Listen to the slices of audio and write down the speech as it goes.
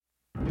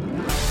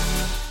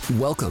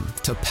Welcome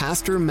to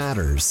Pastor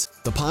Matters,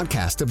 the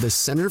podcast of the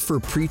Center for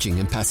Preaching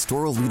and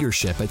Pastoral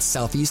Leadership at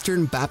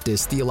Southeastern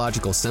Baptist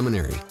Theological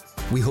Seminary.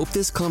 We hope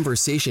this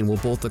conversation will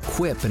both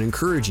equip and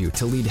encourage you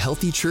to lead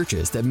healthy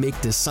churches that make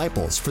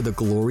disciples for the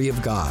glory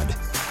of God.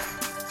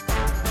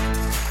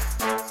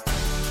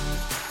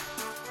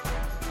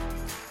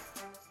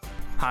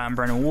 Hi, I'm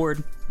Brennan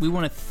Ward. We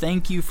want to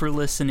thank you for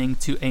listening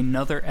to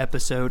another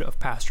episode of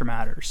Pastor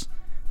Matters.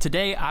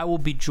 Today, I will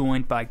be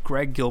joined by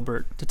Greg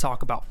Gilbert to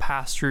talk about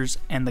pastors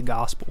and the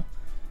gospel.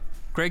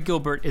 Greg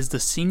Gilbert is the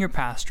senior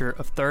pastor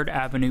of Third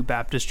Avenue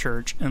Baptist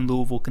Church in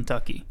Louisville,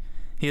 Kentucky.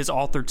 He has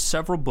authored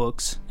several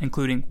books,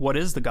 including What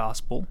is the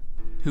Gospel?,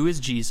 Who is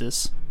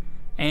Jesus?,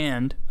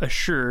 and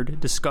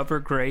Assured, Discover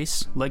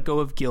Grace, Let Go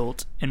of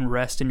Guilt, and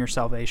Rest in Your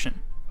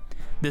Salvation.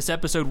 This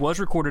episode was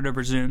recorded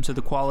over Zoom, so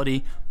the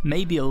quality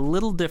may be a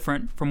little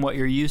different from what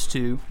you're used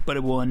to, but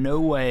it will in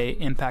no way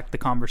impact the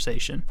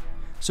conversation.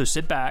 So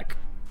sit back,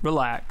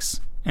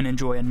 relax, and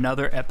enjoy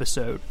another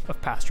episode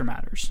of Pastor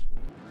Matters.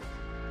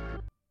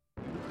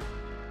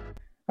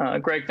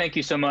 Greg, thank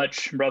you so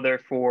much, brother,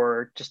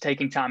 for just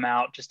taking time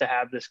out just to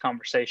have this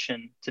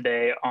conversation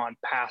today on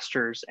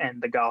pastors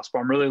and the gospel.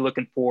 I'm really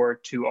looking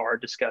forward to our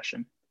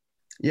discussion.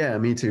 Yeah,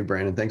 me too,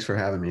 Brandon. Thanks for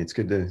having me. It's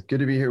good to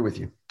be here with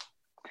you.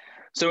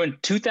 So in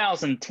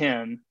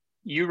 2010,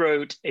 you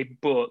wrote a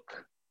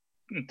book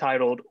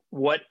entitled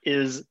What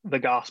is the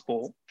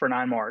Gospel for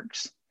 9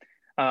 Marks.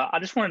 I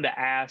just wanted to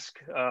ask,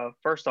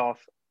 first off,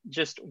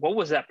 just what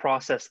was that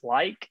process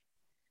like?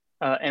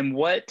 And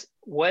what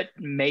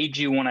made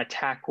you want to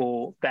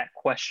tackle that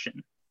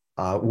question?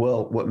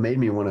 Well, what made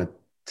me want to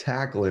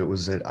tackle it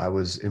was that I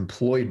was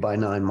employed by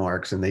 9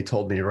 Marks and they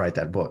told me to write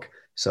that book.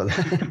 So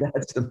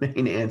that's the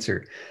main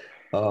answer.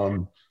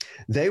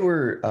 They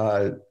were,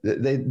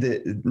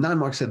 the 9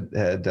 Marks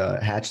had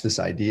hatched this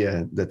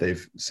idea that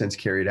they've since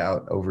carried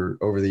out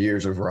over the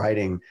years of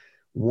writing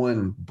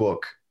one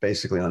book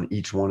basically on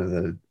each one of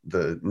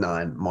the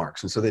 9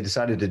 marks. And so they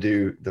decided to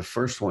do the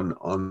first one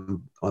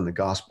on the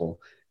gospel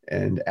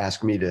and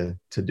ask me to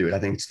do it. I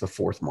think it's the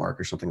 4th mark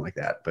or something like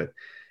that. But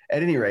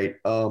at any rate,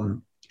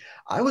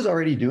 I was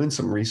already doing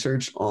some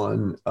research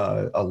on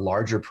a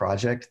larger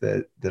project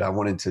that I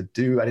wanted to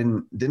do. I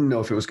didn't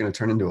know if it was going to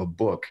turn into a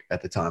book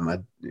at the time. I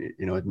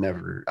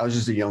was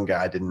just a young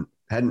guy.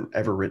 Hadn't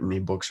ever written any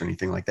books or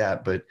anything like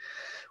that, but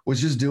was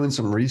just doing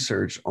some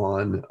research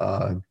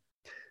on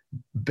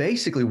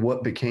basically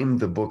what became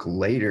the book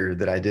later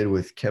that I did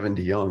with Kevin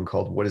DeYoung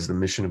called What is the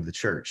Mission of the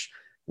Church,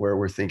 where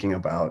we're thinking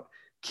about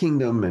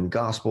kingdom and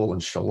gospel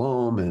and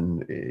shalom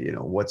and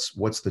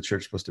what's the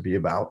church supposed to be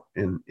about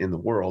in the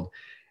world.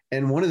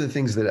 And one of the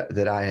things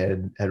that I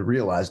had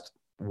realized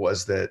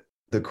was that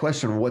the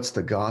question, what's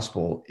the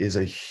gospel, is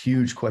a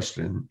huge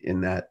question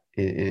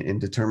in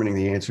determining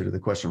the answer to the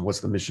question,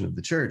 what's the mission of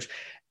the church?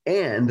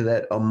 And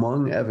that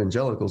among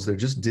evangelicals, there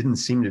just didn't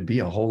seem to be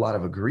a whole lot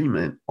of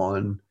agreement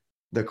on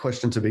the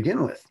question to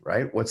begin with,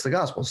 right? What's the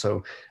gospel?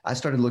 So I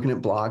started looking at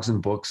blogs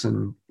and books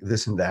and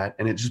this and that,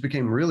 and it just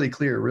became really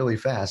clear really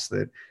fast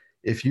that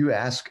if you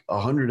ask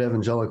 100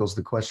 evangelicals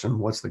the question,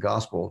 what's the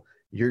gospel,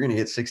 you're going to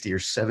get 60 or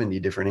 70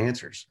 different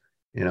answers.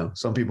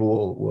 Some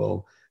people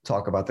will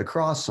talk about the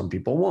cross, some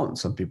people won't.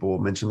 Some people will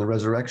mention the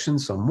resurrection,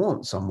 some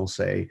won't. Some will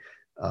say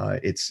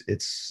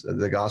it's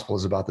the gospel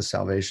is about the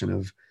salvation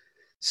of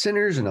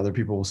sinners, and other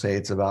people will say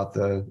it's about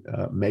the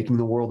making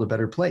the world a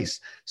better place.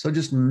 So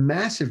just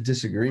massive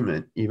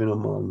disagreement, even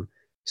among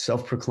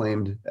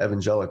self-proclaimed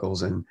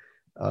evangelicals. And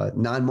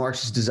 9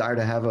 Marks' desire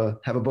to have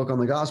a book on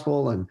the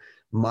gospel, and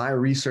my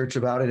research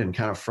about it, and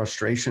kind of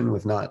frustration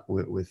with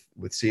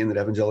seeing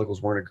that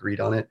evangelicals weren't agreed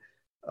on it,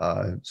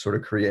 sort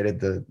of created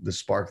the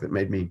spark that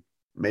made me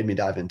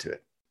dive into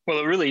it. Well,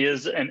 it really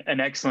is an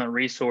excellent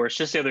resource.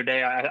 Just the other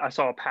day, I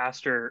saw a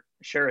pastor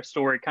share a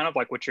story, kind of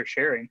like what you're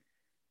sharing,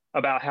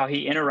 about how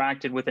he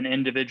interacted with an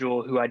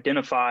individual who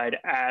identified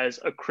as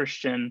a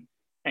Christian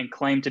and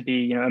claimed to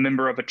be, a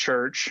member of a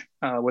church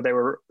where they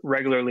were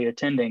regularly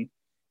attending.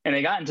 And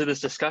they got into this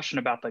discussion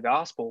about the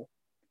gospel.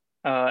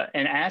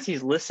 And as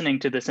he's listening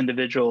to this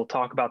individual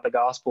talk about the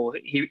gospel,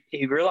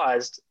 he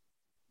realized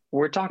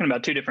we're talking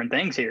about 2 different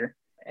things here.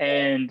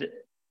 And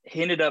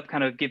he ended up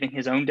kind of giving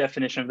his own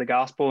definition of the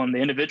gospel, and the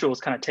individual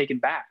was kind of taken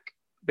back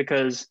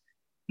because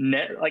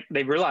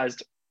they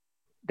realized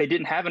they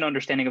didn't have an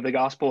understanding of the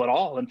gospel at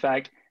all. In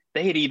fact,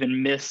 they had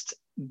even missed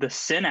the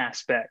sin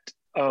aspect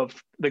of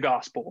the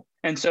gospel.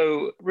 And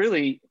so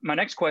really, my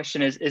next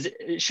question is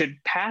should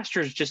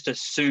pastors just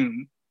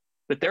assume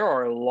that there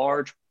are a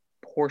large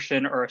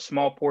portion or a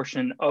small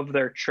portion of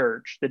their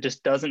church that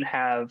just doesn't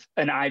have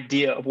an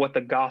idea of what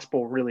the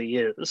gospel really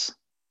is?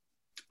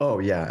 Oh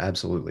yeah,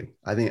 absolutely.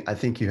 I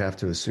think you have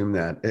to assume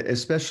that,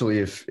 especially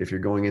if you're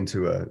going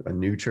into a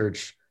new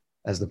church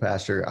as the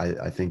pastor.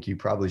 I think you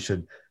probably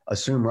should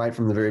assume right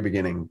from the very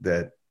beginning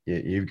that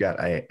you've got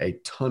a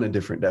ton of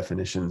different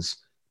definitions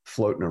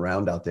floating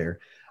around out there.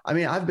 I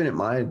mean, I've been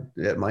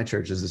at my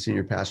church as the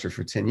senior pastor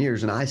for 10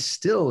 years, and I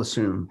still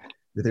assume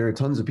that there are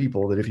tons of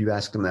people that if you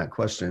ask them that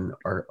question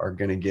are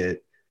going to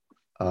get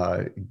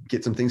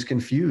get some things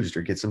confused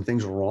or get some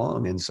things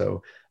wrong. And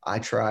so I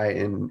try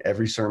in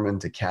every sermon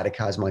to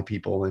catechize my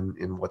people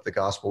in what the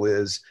gospel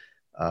is.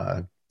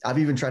 I've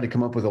even tried to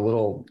come up with a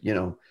little,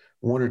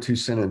 1 or 2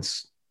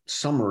 sentence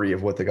summary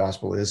of what the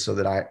gospel is so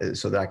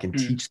that I can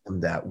teach them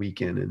that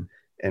week in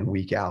and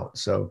week out.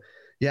 So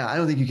yeah, I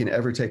don't think you can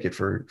ever take it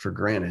for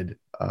granted.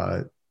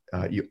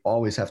 You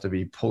always have to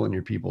be pulling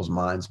your people's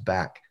minds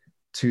back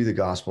to the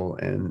gospel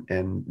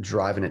and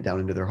driving it down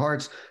into their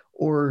hearts,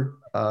 or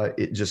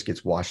it just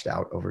gets washed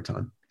out over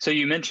time. So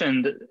you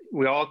mentioned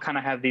we all kind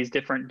of have these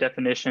different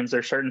definitions.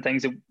 There's certain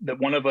things that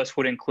one of us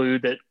would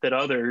include that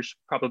others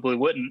probably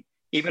wouldn't,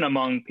 even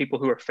among people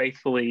who are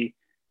faithfully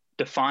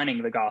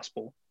defining the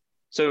gospel.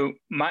 So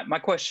my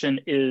question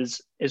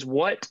is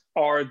what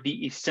are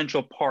the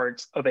essential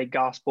parts of a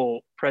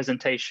gospel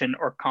presentation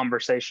or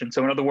conversation?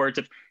 So in other words,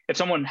 if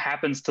someone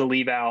happens to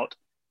leave out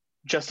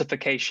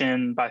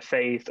justification by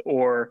faith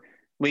or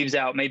leaves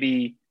out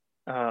maybe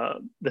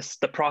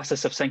the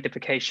process of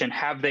sanctification,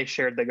 have they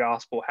shared the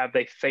gospel? Have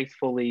they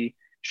faithfully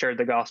shared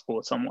the gospel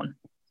with someone?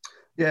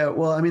 Yeah,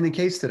 well, I mean, the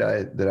case that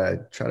I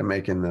try to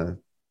make in the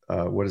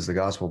What is the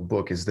Gospel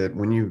book is that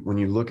when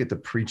you look at the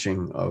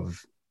preaching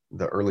of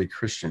the early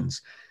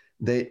Christians,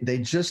 they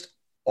just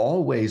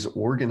always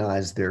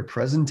organized their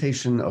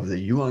presentation of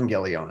the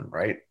euangelion,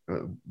 right,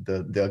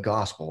 the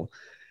gospel,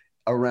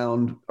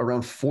 around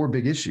 4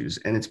 big issues,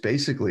 and it's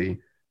basically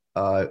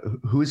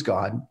who is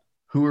God,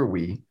 who are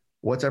we,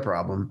 what's our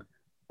problem,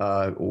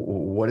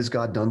 what has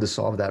God done to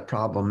solve that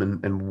problem,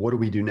 and what do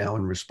we do now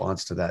in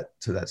response to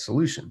that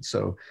solution?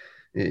 So,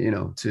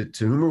 to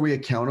whom are we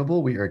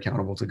accountable? We are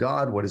accountable to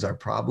God. What is our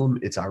problem?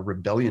 It's our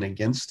rebellion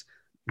against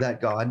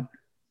that God.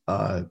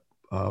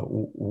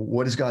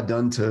 What has God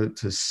done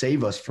to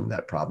save us from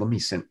that problem? He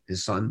sent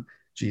his son,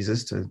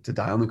 Jesus, to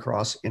die on the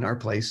cross in our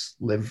place,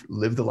 live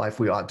the life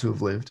we ought to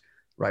have lived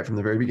right from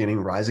the very beginning,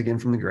 rise again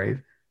from the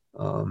grave,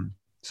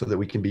 so that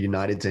we can be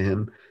united to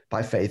him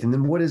by faith. And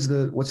then what's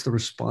the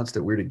response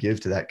that we're to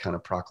give to that kind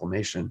of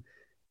proclamation?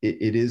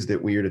 It is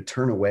that we are to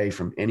turn away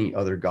from any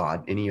other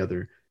God, any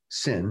other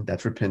sin,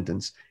 that's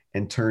repentance,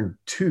 and turn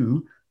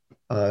to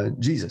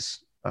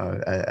Jesus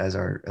as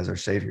our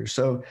Savior.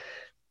 So,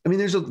 I mean,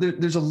 there's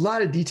a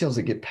lot of details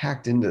that get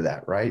packed into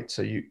that, right?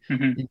 So you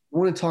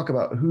want to talk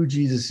about who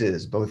Jesus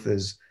is, both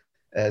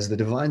as the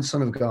divine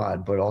Son of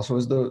God, but also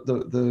as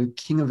the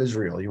King of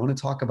Israel. You want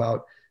to talk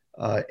about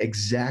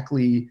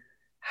exactly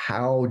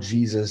how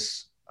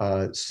Jesus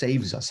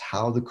saves us,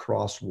 how the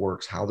cross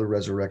works, how the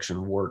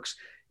resurrection works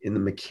in the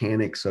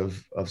mechanics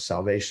of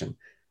salvation.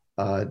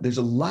 There's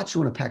a lot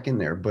you want to pack in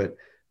there, but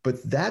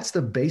that's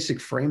the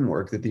basic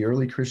framework that the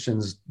early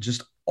Christians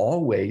just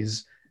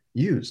always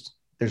used.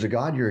 There's a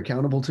God, you're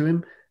accountable to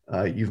him.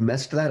 You've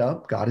messed that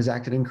up. God has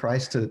acted in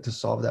Christ to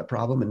solve that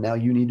problem, and now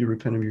you need to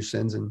repent of your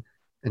sins and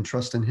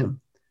trust in him.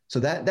 So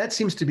that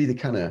seems to be the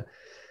kind of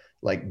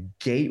like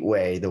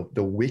gateway,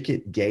 the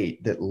wicket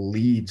gate that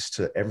leads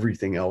to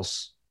everything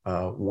else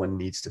one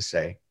needs to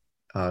say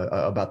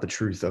about the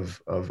truth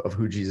of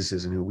who Jesus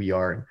is and who we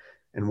are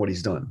and what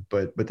he's done.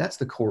 But that's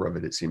the core of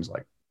it, it seems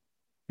like.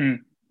 No,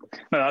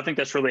 I think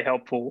that's really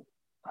helpful.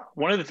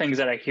 One of the things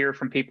that I hear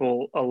from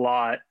people a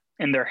lot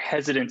in their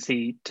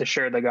hesitancy to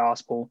share the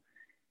gospel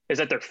is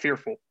that they're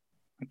fearful.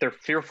 They're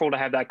fearful to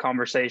have that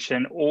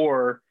conversation,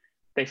 or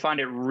they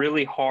find it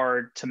really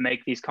hard to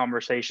make these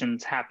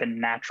conversations happen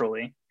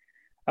naturally.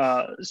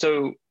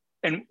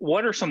 And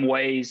what are some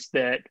ways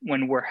that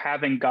when we're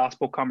having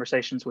gospel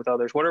conversations with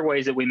others, what are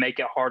ways that we make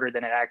it harder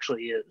than it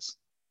actually is?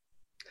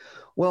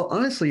 Well,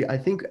 honestly, I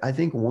think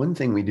one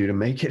thing we do to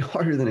make it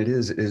harder than it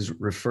is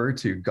refer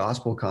to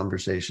gospel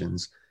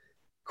conversations,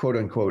 quote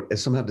unquote,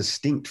 as somehow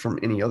distinct from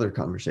any other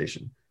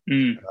conversation,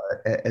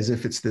 as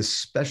if it's this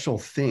special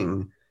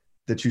thing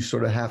that you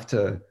sort of have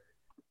to,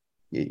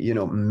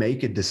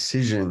 make a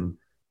decision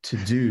to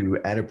do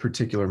at a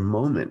particular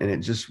moment. And it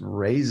just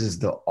raises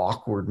the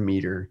awkward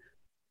meter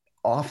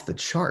off the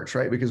charts,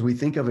 right? Because we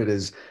think of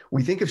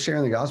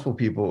sharing the gospel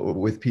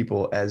with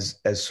people as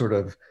sort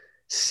of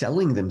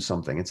selling them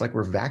something. It's like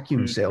we're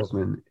vacuum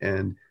salesmen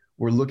and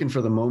we're looking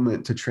for the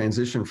moment to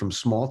transition from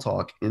small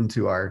talk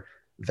into our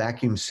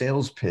vacuum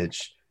sales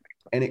pitch.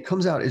 And it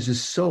comes out as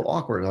just so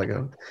awkward. Like,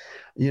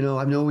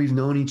 I know we've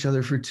known each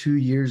other for 2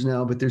 years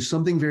now, but there's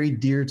something very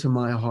dear to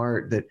my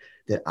heart that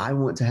I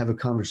want to have a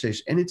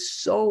conversation. And it's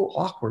so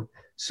awkward.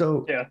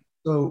 So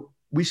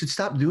we should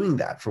stop doing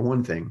that, for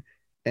one thing.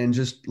 And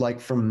just like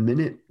from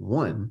minute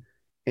one,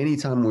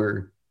 anytime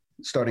we're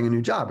starting a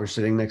new job or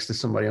sitting next to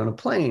somebody on a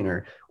plane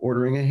or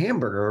ordering a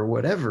hamburger or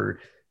whatever,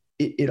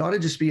 it ought to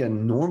just be a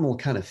normal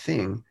kind of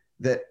thing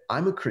that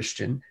I'm a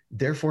Christian,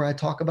 therefore I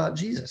talk about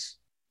Jesus,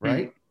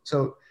 right?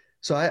 So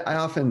I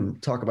often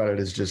talk about it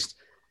as just,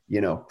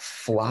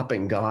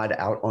 flopping God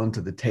out onto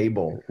the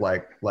table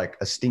like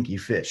a stinky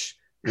fish.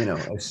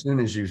 As soon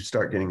as you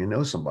start getting to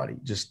know somebody,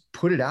 just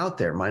put it out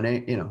there. My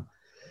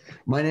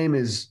name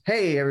is,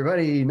 hey,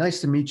 everybody,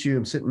 nice to meet you.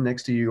 I'm sitting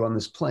next to you on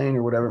this plane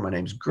or whatever. My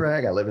name's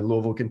Greg. I live in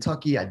Louisville,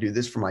 Kentucky. I do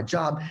this for my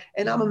job,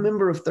 and I'm a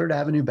member of Third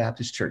Avenue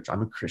Baptist Church.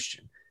 I'm a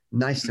Christian.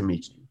 Nice to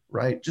meet you,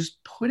 right?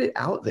 Just put it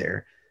out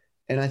there.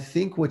 And I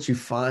think what you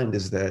find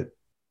is that,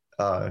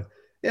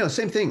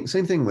 same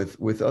thing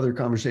with other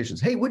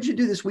conversations. Hey, what'd you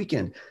do this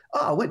weekend?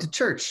 Oh, I went to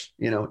church.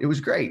 It was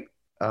great.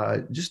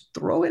 Just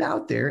throw it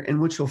out there. And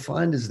what you'll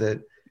find is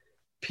that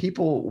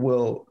people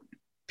will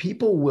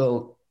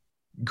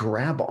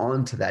grab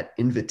onto that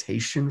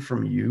invitation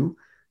from you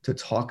to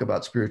talk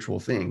about spiritual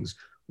things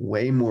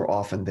way more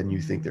often than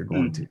you think they're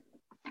going to.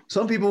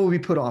 Some people will be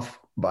put off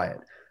by it,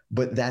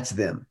 but that's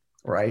them,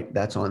 right?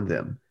 That's on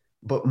them.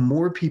 But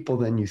more people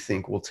than you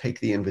think will take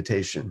the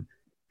invitation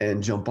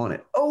and jump on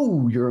it.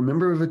 Oh, you're a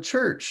member of a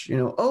church,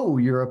 oh,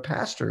 you're a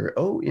pastor.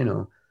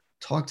 Oh,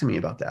 talk to me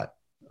about that.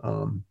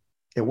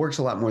 It works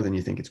a lot more than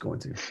you think it's going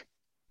to.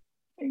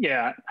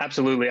 Yeah,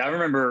 absolutely. I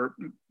remember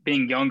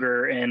being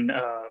younger and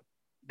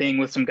being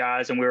with some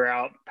guys, and we were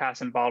out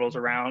passing bottles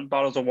of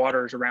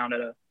waters around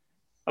at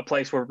a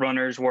place where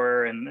runners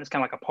were, and it's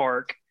kind of like a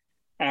park.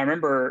 And I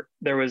remember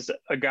there was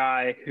a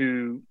guy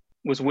who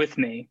was with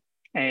me,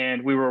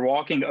 and we were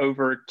walking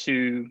over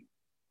to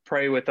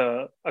pray with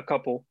a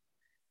couple,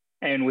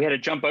 and we had to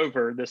jump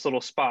over this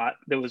little spot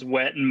that was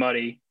wet and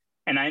muddy,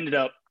 and I ended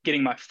up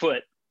getting my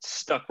foot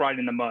stuck right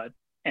in the mud.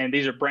 And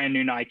these are brand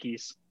new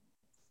Nikes.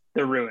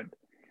 They're ruined.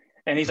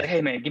 And he's like,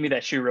 hey, man, give me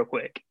that shoe real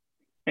quick.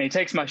 And he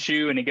takes my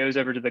shoe and he goes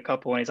over to the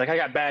couple and he's like, I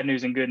got bad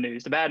news and good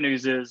news. The bad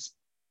news is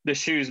the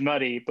shoe's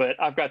muddy, but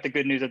I've got the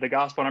good news of the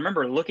gospel. And I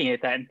remember looking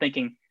at that and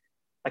thinking,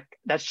 like,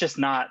 that's just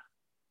not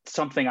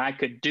something I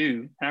could do.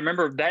 And I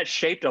remember that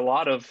shaped a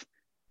lot of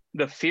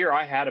the fear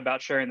I had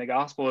about sharing the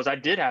gospel. Is I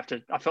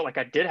felt like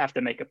I did have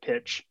to make a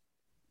pitch.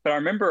 But I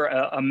remember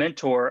a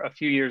mentor a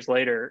few years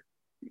later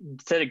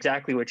said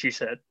exactly what you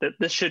said, that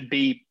this should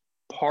be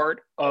part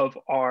of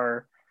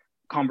our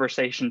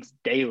conversations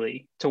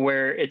daily, to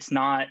where it's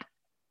not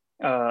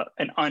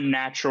an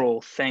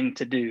unnatural thing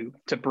to do,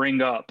 to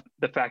bring up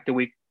the fact that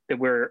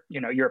we're,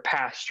 you're a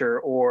pastor,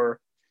 or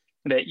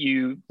that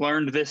you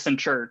learned this in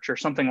church or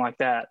something like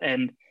that.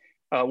 And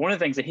one of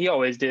the things that he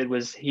always did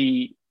was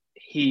he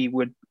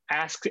would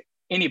ask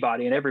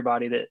anybody and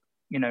everybody that,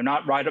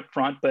 not right up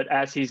front, but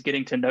as he's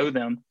getting to know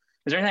them,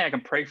 is there anything I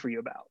can pray for you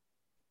about?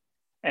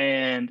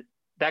 And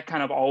that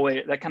kind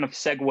of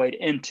segued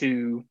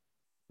into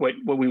what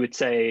we would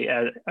say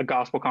a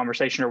gospel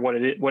conversation, or what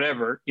it is,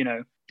 whatever,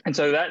 And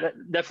so that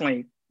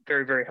definitely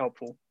very, very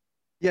helpful.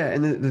 Yeah.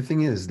 And the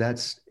thing is,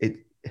 that's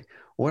it.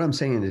 What I'm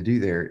saying to do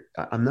there,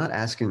 I'm not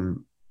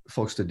asking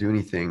folks to do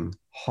anything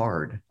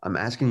hard. I'm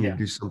asking you to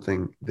do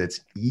something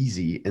that's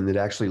easy and that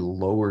actually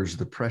lowers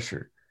the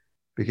pressure,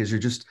 because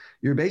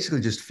you're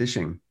basically just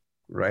fishing,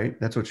 right?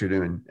 That's what you're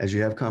doing. As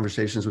you have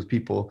conversations with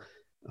people,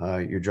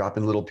 you're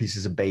dropping little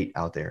pieces of bait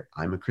out there.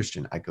 I'm a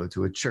Christian. I go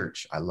to a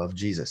church. I love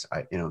Jesus.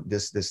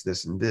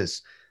 This, and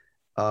this.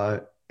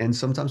 And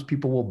sometimes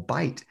people will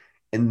bite.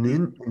 And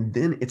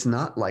then it's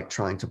not like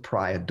trying to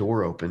pry a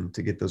door open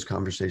to get those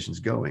conversations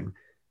going.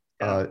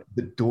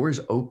 The door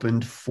is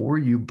opened for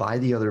you by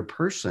the other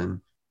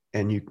person,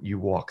 and you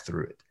walk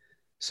through it.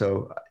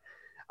 So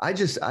I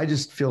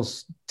just feel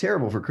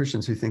terrible for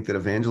Christians who think that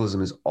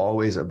evangelism is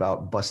always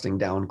about busting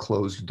down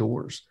closed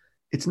doors.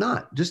 It's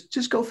not.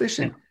 Just go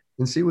fishing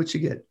and see what you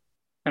get.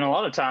 And a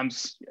lot of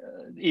times,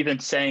 even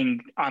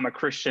saying I'm a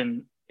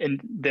Christian, and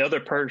the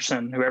other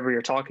person, whoever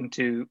you're talking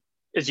to,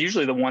 is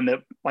usually the one that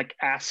like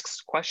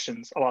asks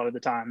questions a lot of the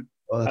time.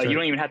 Oh, that's right. You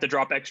don't even have to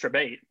drop extra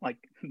bait. Like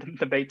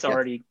the bait's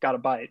already got a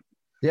bite.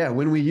 Yeah.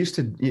 When we used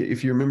to,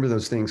 if you remember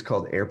those things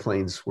called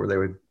airplanes, where they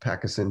would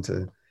pack us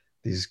into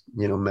these,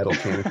 metal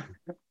cans.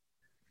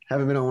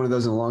 Haven't been on one of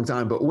those in a long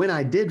time, but when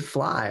I did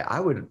fly, I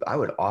would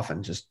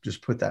often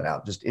just put that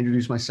out, just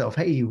introduce myself.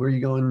 Hey, where are you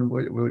going?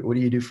 What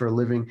do you do for a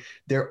living?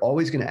 They're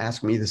always going to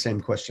ask me the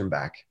same question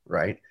back.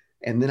 Right.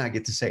 And then I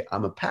get to say,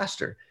 I'm a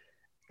pastor.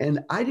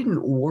 And I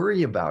didn't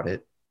worry about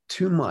it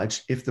too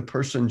much if the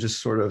person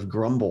just sort of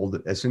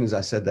grumbled as soon as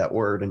I said that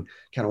word and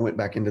kind of went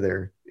back into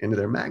their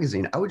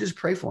magazine. I would just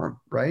pray for them,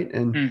 right?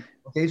 And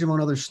engage them on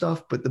other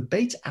stuff. But the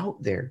bait's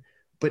out there.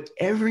 But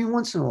every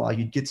once in a while,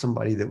 you'd get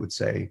somebody that would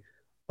say,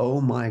 oh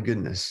my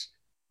goodness,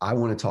 I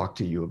want to talk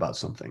to you about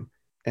something.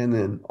 And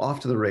then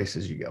off to the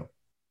races you go.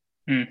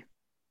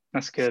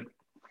 That's good.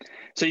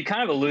 So you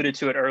kind of alluded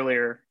to it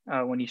earlier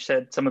when you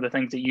said some of the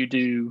things that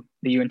you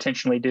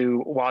intentionally do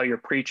while you're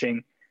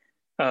preaching.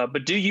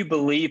 But do you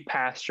believe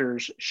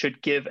pastors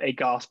should give a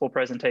gospel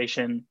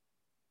presentation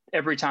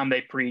every time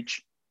they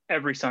preach,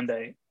 every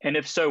Sunday? And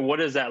if so, what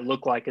does that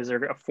look like? Is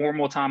there a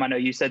formal time? I know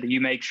you said that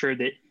you make sure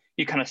that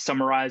you kind of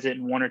summarize it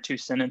in one or two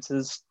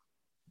sentences.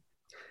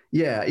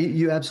 Yeah,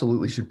 you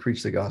absolutely should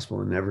preach the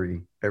gospel in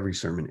every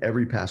sermon.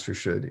 Every pastor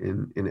should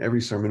in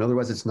every sermon.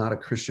 Otherwise, it's not a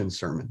Christian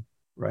sermon,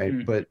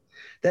 right? But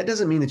that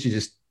doesn't mean that you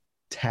just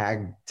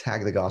tag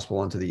the gospel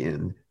onto the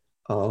end.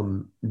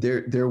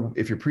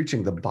 If you're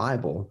preaching the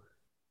Bible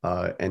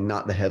and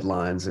not the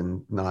headlines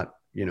and not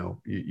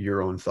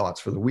your own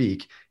thoughts for the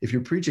week, if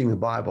you're preaching the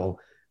Bible,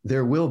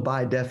 there will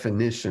by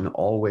definition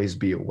always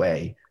be a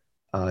way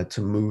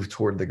to move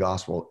toward the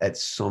gospel at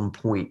some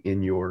point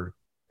in your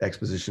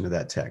exposition of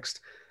that text.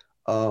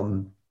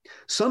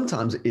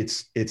 Sometimes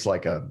it's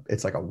like a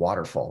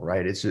waterfall,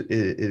 right? It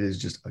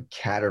is just a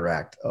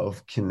cataract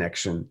of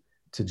connection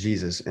to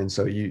Jesus, and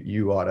so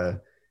you ought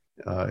to.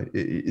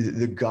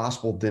 The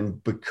gospel then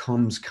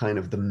becomes kind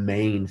of the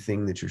main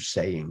thing that you're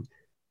saying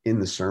in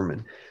the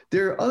sermon.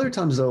 There are other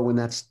times though when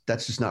that's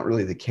just not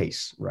really the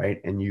case,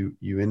 right? And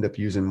you end up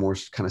using more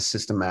kind of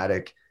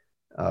systematic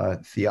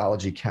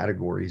theology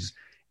categories,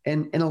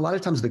 and a lot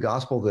of times the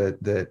gospel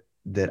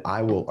that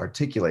I will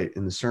articulate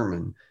in the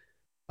sermon,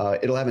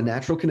 it'll have a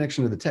natural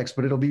connection to the text,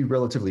 but it'll be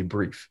relatively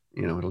brief.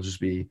 It'll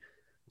just be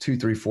 2,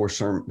 3, 4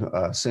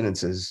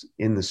 sentences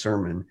in the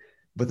sermon.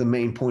 But the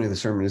main point of the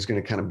sermon is going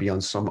to kind of be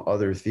on some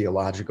other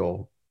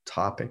theological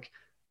topic.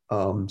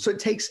 So it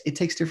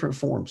takes different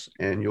forms,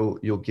 and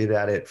you'll get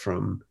at it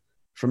from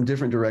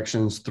different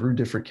directions through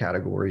different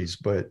categories.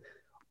 But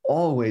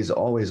always,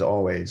 always,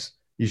 always,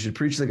 you should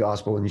preach the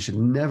gospel, and you should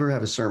never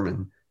have a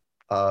sermon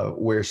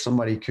where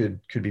somebody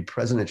could be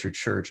present at your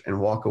church and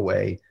walk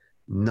away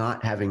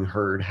not having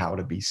heard how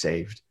to be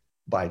saved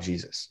by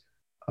Jesus.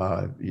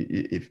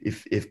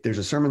 If there's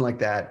a sermon like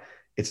that,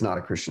 it's not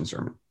a Christian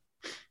sermon.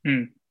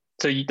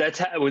 So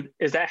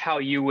is that how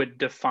you would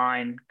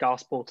define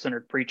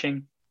gospel-centered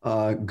preaching?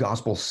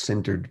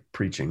 Gospel-centered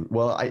preaching.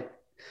 Well, I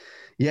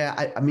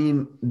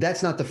mean,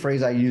 that's not the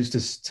phrase I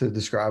use to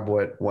describe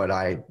what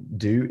I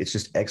do. It's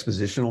just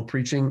expositional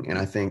preaching. And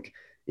I think,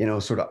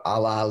 sort of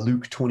a la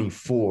Luke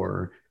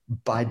 24,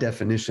 by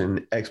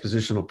definition,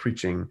 expositional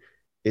preaching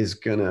is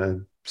going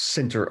to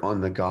center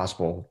on the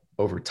gospel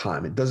over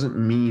time. It doesn't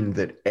mean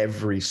that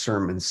every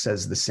sermon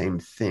says the same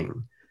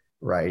thing,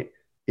 right?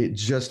 It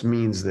just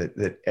means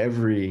that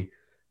every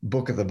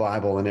book of the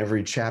Bible and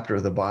every chapter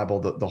of the Bible,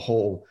 the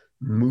whole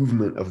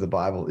movement of the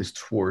Bible is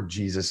toward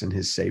Jesus and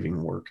his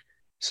saving work.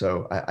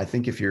 So I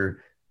think if you're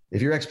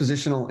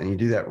expositional and you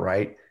do that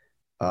right,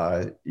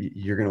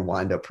 you're going to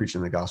wind up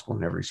preaching the gospel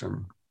in every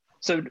sermon.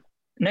 So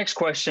next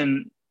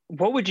question,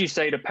 what would you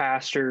say to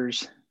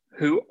pastors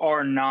who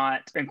are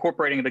not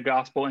incorporating the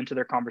gospel into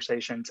their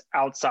conversations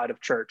outside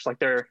of church?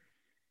 Like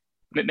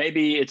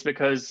maybe it's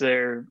because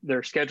their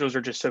schedules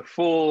are just so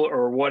full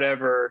or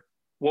whatever.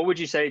 What would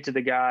you say to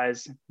the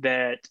guys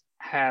that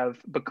have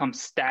become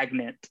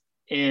stagnant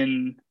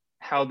in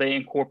how they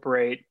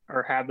incorporate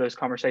or have those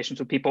conversations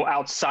with people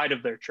outside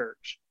of their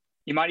church?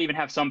 You might even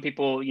have some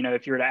people,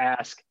 if you were to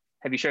ask,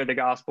 have you shared the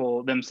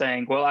gospel? Them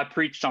saying, well, I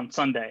preached on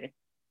Sunday.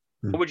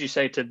 What would you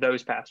say to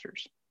those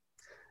pastors?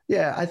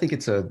 Yeah, I think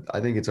it's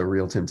a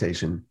real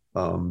temptation.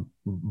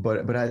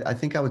 But I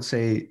think I would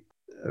say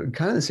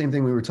kind of the same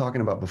thing we were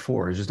talking about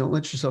before, is just don't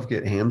let yourself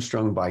get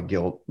hamstrung by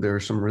guilt. There are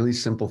some really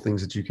simple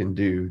things that you can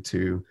do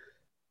to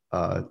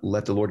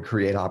let the Lord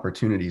create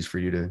opportunities for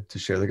you to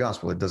share the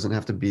gospel. It doesn't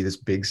have to be this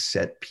big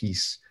set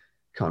piece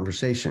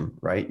conversation,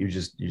 right? You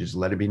just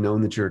let it be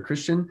known that you're a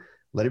Christian.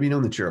 Let it be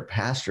known that you're a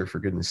pastor, for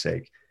goodness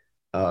sake.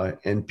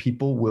 And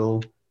people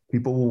will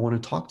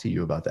want to talk to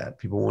you about that.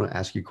 People want to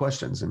ask you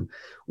questions. And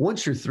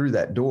once you're through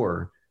that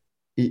door,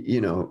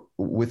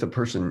 with a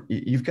person,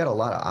 you've got a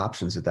lot of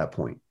options at that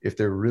point. If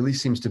there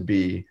seems to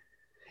be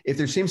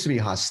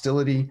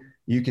hostility,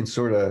 you can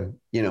sort of,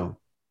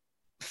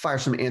 fire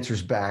some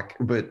answers back,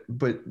 but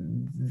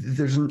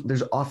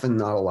there's often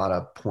not a lot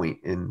of point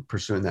in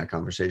pursuing that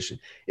conversation.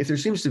 If there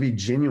seems to be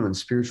genuine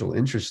spiritual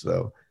interest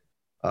though,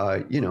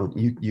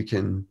 you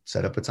can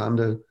set up a time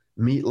to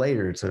meet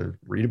later to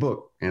read a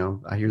book.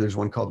 I hear there's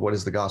one called What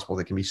is the Gospel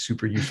that can be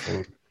super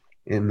useful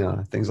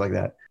in things like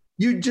that.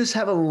 You just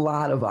have a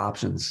lot of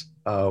options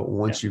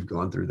once you've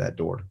gone through that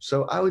door.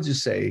 So I would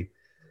just say,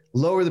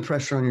 lower the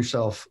pressure on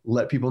yourself.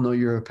 Let people know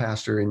you're a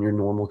pastor in your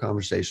normal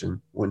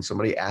conversation. When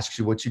somebody asks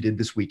you what you did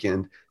this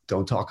weekend,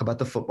 don't talk about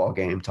the football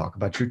game, talk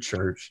about your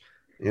church,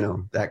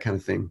 that kind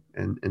of thing,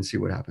 and see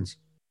what happens.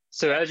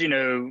 So as you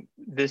know,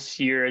 this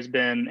year has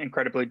been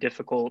incredibly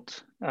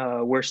difficult.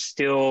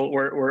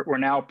 We're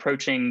now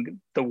approaching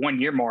the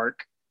 1-year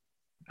mark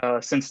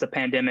since the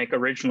pandemic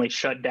originally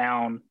shut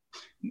down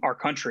our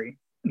country.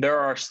 There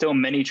are still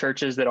many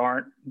churches that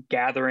aren't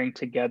gathering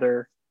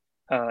together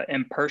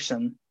in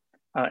person.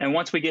 And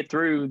once we get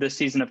through this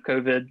season of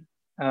COVID,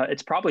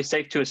 it's probably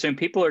safe to assume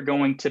people are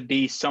going to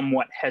be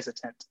somewhat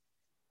hesitant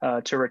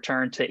to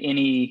return to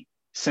any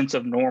sense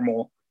of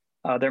normal.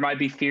 There might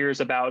be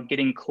fears about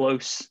getting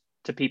close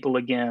to people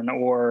again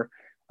or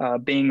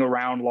being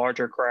around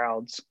larger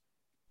crowds.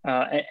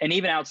 And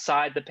even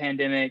outside the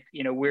pandemic,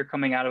 we're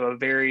coming out of a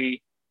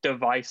very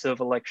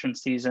divisive election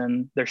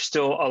season. There's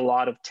still a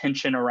lot of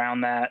tension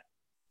around that.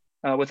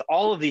 With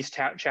all of these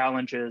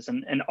challenges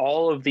and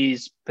all of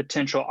these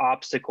potential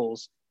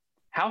obstacles,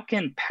 how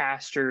can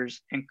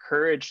pastors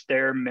encourage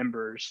their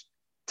members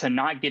to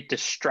not get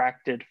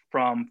distracted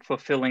from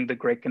fulfilling the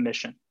Great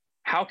Commission?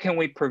 How can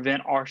we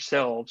prevent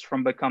ourselves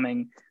from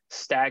becoming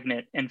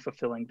stagnant in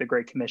fulfilling the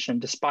Great Commission,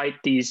 despite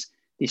these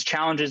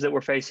challenges that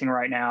we're facing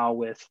right now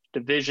with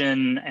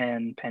division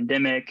and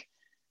pandemic?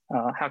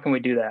 How can we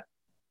do that?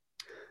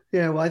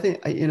 Yeah, well, I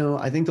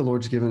think the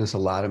Lord's given us a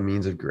lot of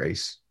means of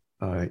grace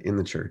in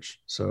the church.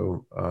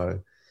 So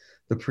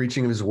the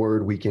preaching of his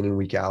word week in and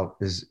week out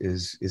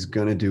is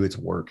going to do its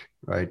work,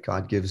 right?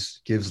 God gives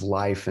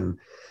life and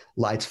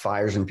lights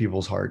fires in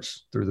people's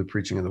hearts through the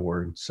preaching of the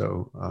word.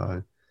 So,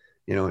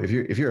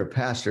 if you're a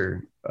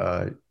pastor,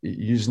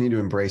 you just need to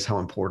embrace how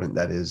important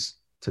that is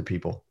to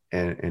people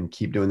and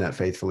keep doing that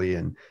faithfully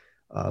and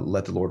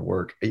let the Lord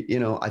work.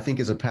 I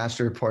think as a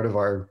pastor, part of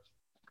our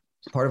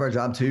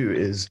job too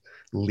is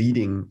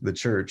leading the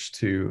church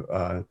to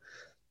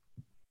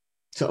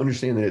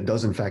understand that it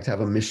does in fact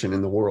have a mission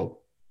in the world,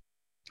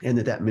 and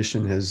that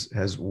mission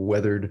has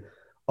weathered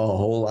a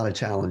whole lot of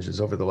challenges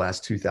over the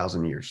last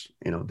 2,000 years.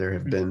 There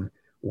have been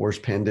worse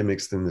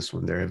pandemics than this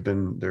one. There have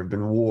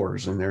been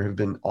wars, and there have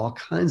been all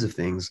kinds of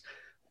things.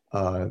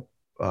 But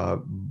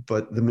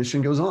the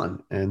mission goes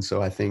on. And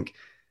so I think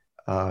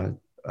the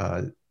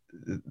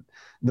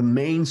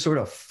main sort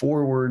of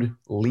forward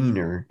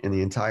leaner in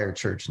the entire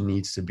church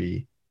needs to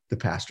be the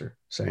pastor,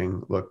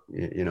 saying, look,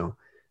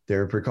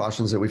 there are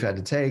precautions that we've had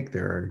to take.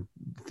 There are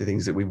the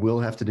things that we will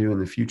have to do in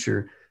the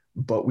future,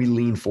 but we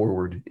lean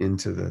forward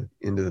into the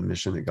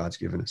mission that God's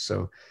given us.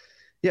 So,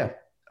 yeah.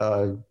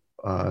 And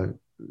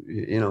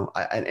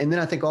then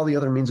I think all the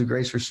other means of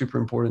grace are super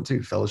important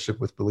too. Fellowship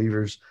with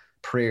believers,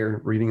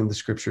 prayer, reading of the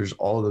scriptures,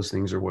 all of those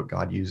things are what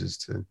God uses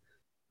to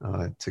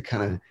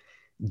kind of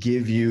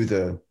give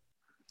you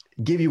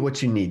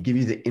what you need, give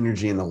you the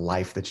energy and the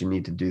life that you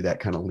need to do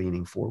that kind of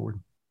leaning forward.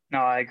 No,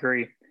 I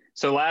agree.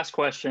 So last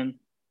question.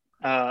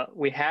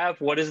 We have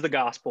What is the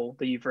Gospel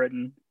that you've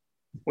written.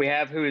 We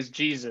have Who is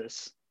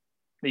Jesus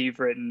that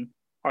you've written.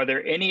 Are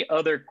there any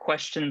other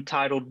question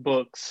titled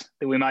books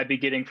that we might be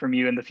getting from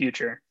you in the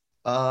future?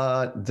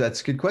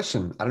 That's a good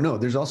question. I don't know.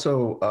 There's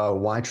also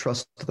Why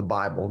Trust the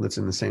Bible that's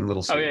in the same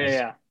little series. Oh,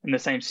 yeah. In the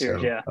same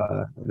series, yeah.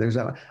 There's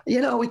that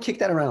one. We kick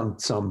that around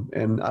some.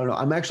 And I don't know.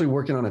 I'm actually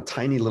working on a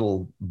tiny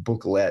little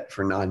booklet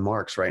for 9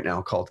 marks right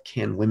now called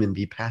Can Women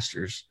Be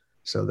Pastors?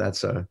 So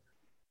that's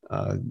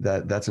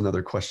that's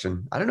another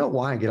question. I don't know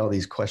why I get all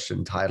these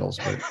question titles,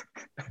 but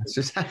that's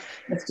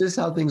just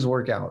how things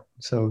work out.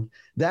 So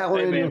that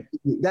one,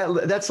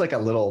 that's like a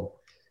little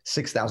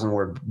 6,000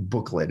 word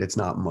booklet. It's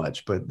not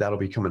much, but that'll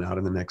be coming out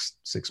in the next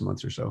 6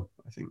 months or so,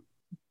 I think.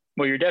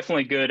 Well, you're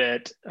definitely good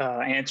at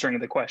answering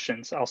the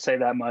questions. I'll say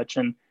that much.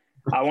 And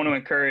I want to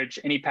encourage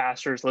any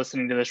pastors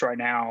listening to this right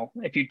now,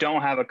 if you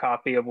don't have a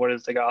copy of What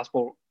is the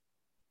Gospel,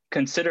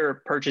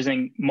 consider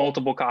purchasing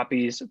multiple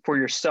copies for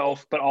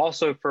yourself, but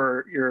also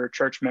for your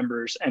church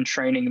members, and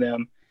training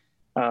them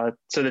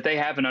so that they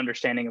have an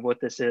understanding of what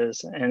this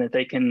is, and that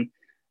they can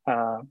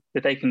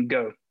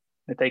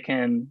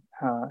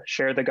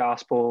share the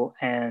gospel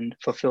and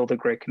fulfill the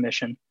Great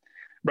Commission.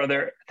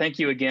 Brother, thank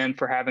you again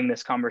for having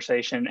this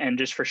conversation and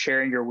just for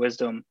sharing your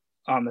wisdom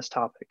on this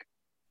topic.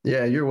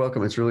 Yeah, you're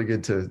welcome. It's really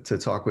good to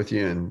talk with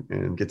you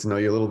and get to know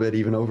you a little bit,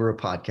 even over a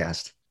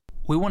podcast.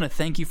 We want to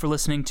thank you for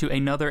listening to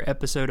another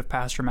episode of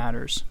Pastor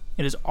Matters.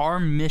 It is our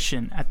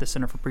mission at the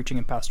Center for Preaching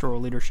and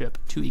Pastoral Leadership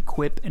to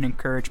equip and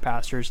encourage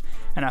pastors,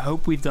 and I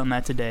hope we've done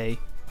that today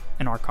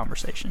in our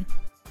conversation.